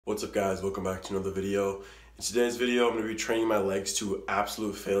What's up guys, welcome back to another video. In today's video I'm going to be training my legs to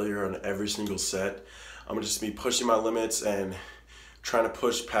absolute failure on every single set. I'm going to just be pushing my limits and trying to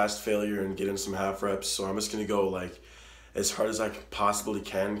push past failure and get in some half reps. So I'm just going to go like as hard as I possibly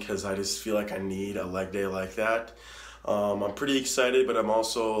can because I just feel like I need a leg day like that. I'm pretty excited, but I'm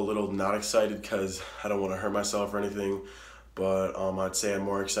also a little not excited because I don't want to hurt myself or anything. But I'd say I'm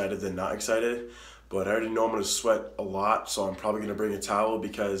more excited than not excited. But I already know I'm going to sweat a lot, so I'm probably going to bring a towel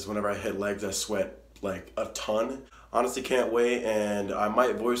because whenever I hit legs, I sweat like a ton. Honestly, can't wait, and I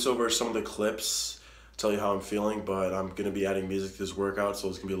might voice over some of the clips, tell you how I'm feeling, but I'm going to be adding music to this workout, so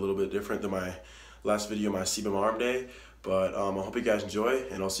it's going to be a little bit different than my last video, my CBM arm day. But I hope you guys enjoy,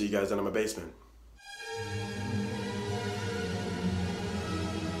 and I'll see you guys down in my basement.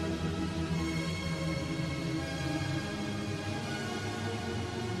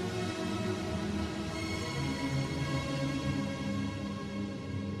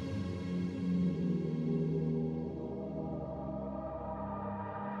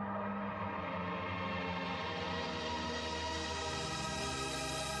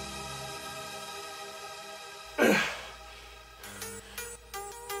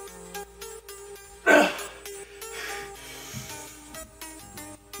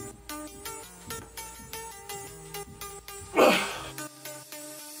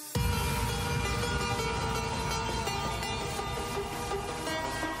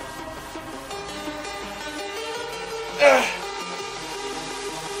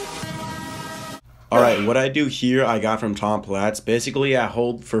 Alright, what I do here I got from Platz. Basically I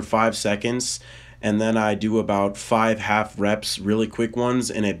hold for 5 seconds and then I do about 5 half reps, really quick ones,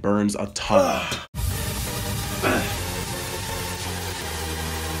 and it burns a ton.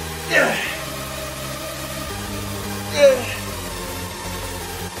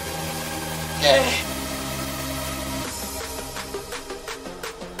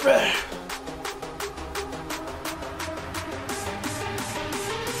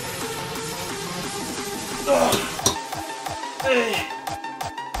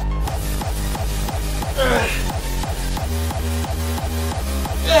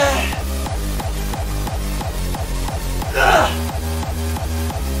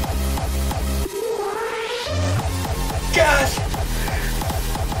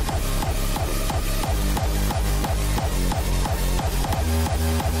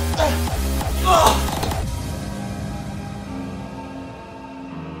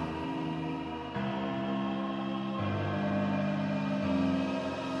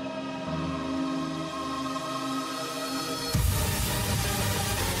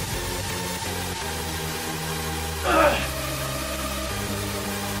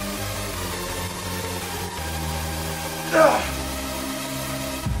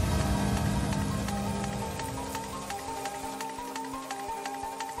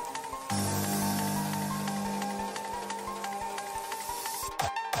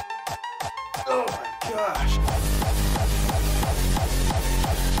 Oh my gosh.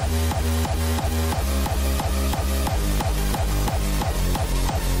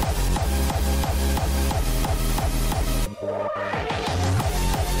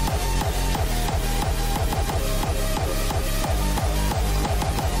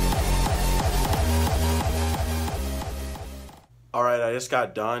 Alright, I just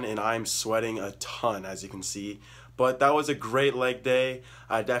got done and I'm sweating a ton, as you can see. But that was a great leg day.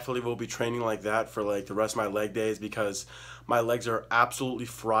 I definitely will be training like that for like the rest of my leg days because my legs are absolutely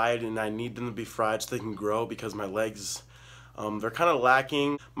fried and I need them to be fried so they can grow because my legs, they're kind of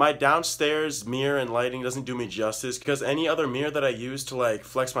lacking. My downstairs mirror and lighting doesn't do me justice because any other mirror that I use to like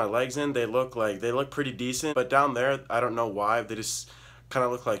flex my legs in, they look pretty decent. But down there, I don't know why, they just kind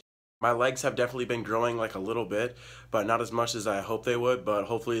of look like my legs have definitely been growing like a little bit, but not as much as I hope they would, but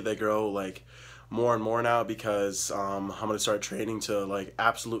hopefully they grow like more and more now because I'm gonna start training to like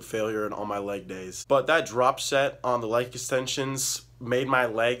absolute failure in all my leg days. But that drop set on the leg extensions made my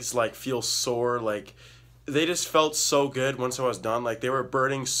legs like feel sore, like they just felt so good once I was done. Like they were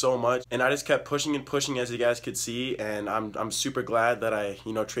burning so much and I just kept pushing and pushing, as you guys could see, and I'm super glad that I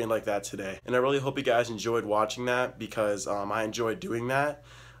trained like that today. And I really hope you guys enjoyed watching that because I enjoyed doing that.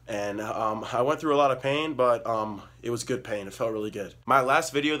 And I went through a lot of pain, but it was good pain. It felt really good. My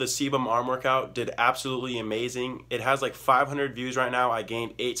last video, the CBM arm workout, did absolutely amazing. It has like 500 views right now. I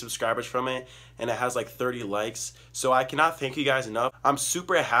gained 8 subscribers from it, and it has like 30 likes. So I cannot thank you guys enough. I'm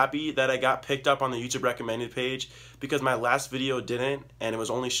super happy that I got picked up on the YouTube recommended page because my last video didn't, and it was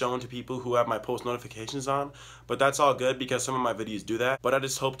only shown to people who have my post notifications on. But that's all good because some of my videos do that. But I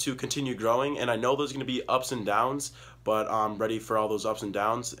just hope to continue growing, and I know there's going to be ups and downs, but I'm ready for all those ups and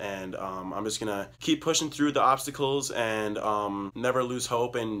downs, and I'm just gonna keep pushing through the obstacles and never lose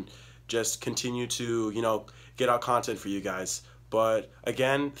hope and just continue to, you know, get out content for you guys. But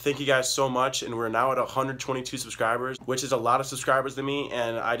again, thank you guys so much, and we're now at 122 subscribers, which is a lot of subscribers to me,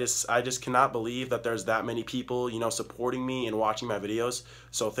 and I just cannot believe that there's that many people, you know, supporting me and watching my videos.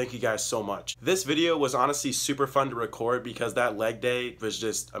 So thank you guys so much. This video was honestly super fun to record because that leg day was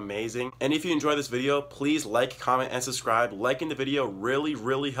just amazing. And if you enjoyed this video, please like, comment, and subscribe. Liking the video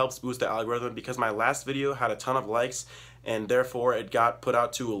really helps boost the algorithm because my last video had a ton of likes, and therefore it got put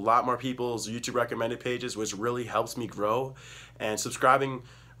out to a lot more people's YouTube recommended pages, which really helps me grow. And subscribing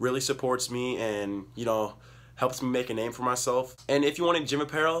really supports me and, you know, helps me make a name for myself. And if you want gym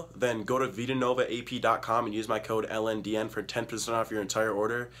apparel, then go to VitaNovaAP.com and use my code LNDN for 10% off your entire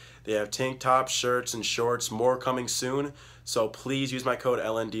order. They have tank tops, shirts, and shorts, more coming soon. So please use my code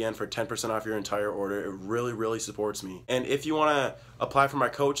LNDN for 10% off your entire order. It really supports me. And if you want to apply for my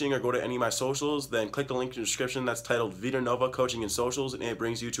coaching or go to any of my socials, then click the link in the description that's titled Vita Nova Coaching and Socials, and it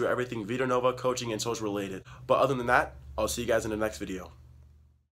brings you to everything Vita Nova Coaching and Social related. But other than that, I'll see you guys in the next video.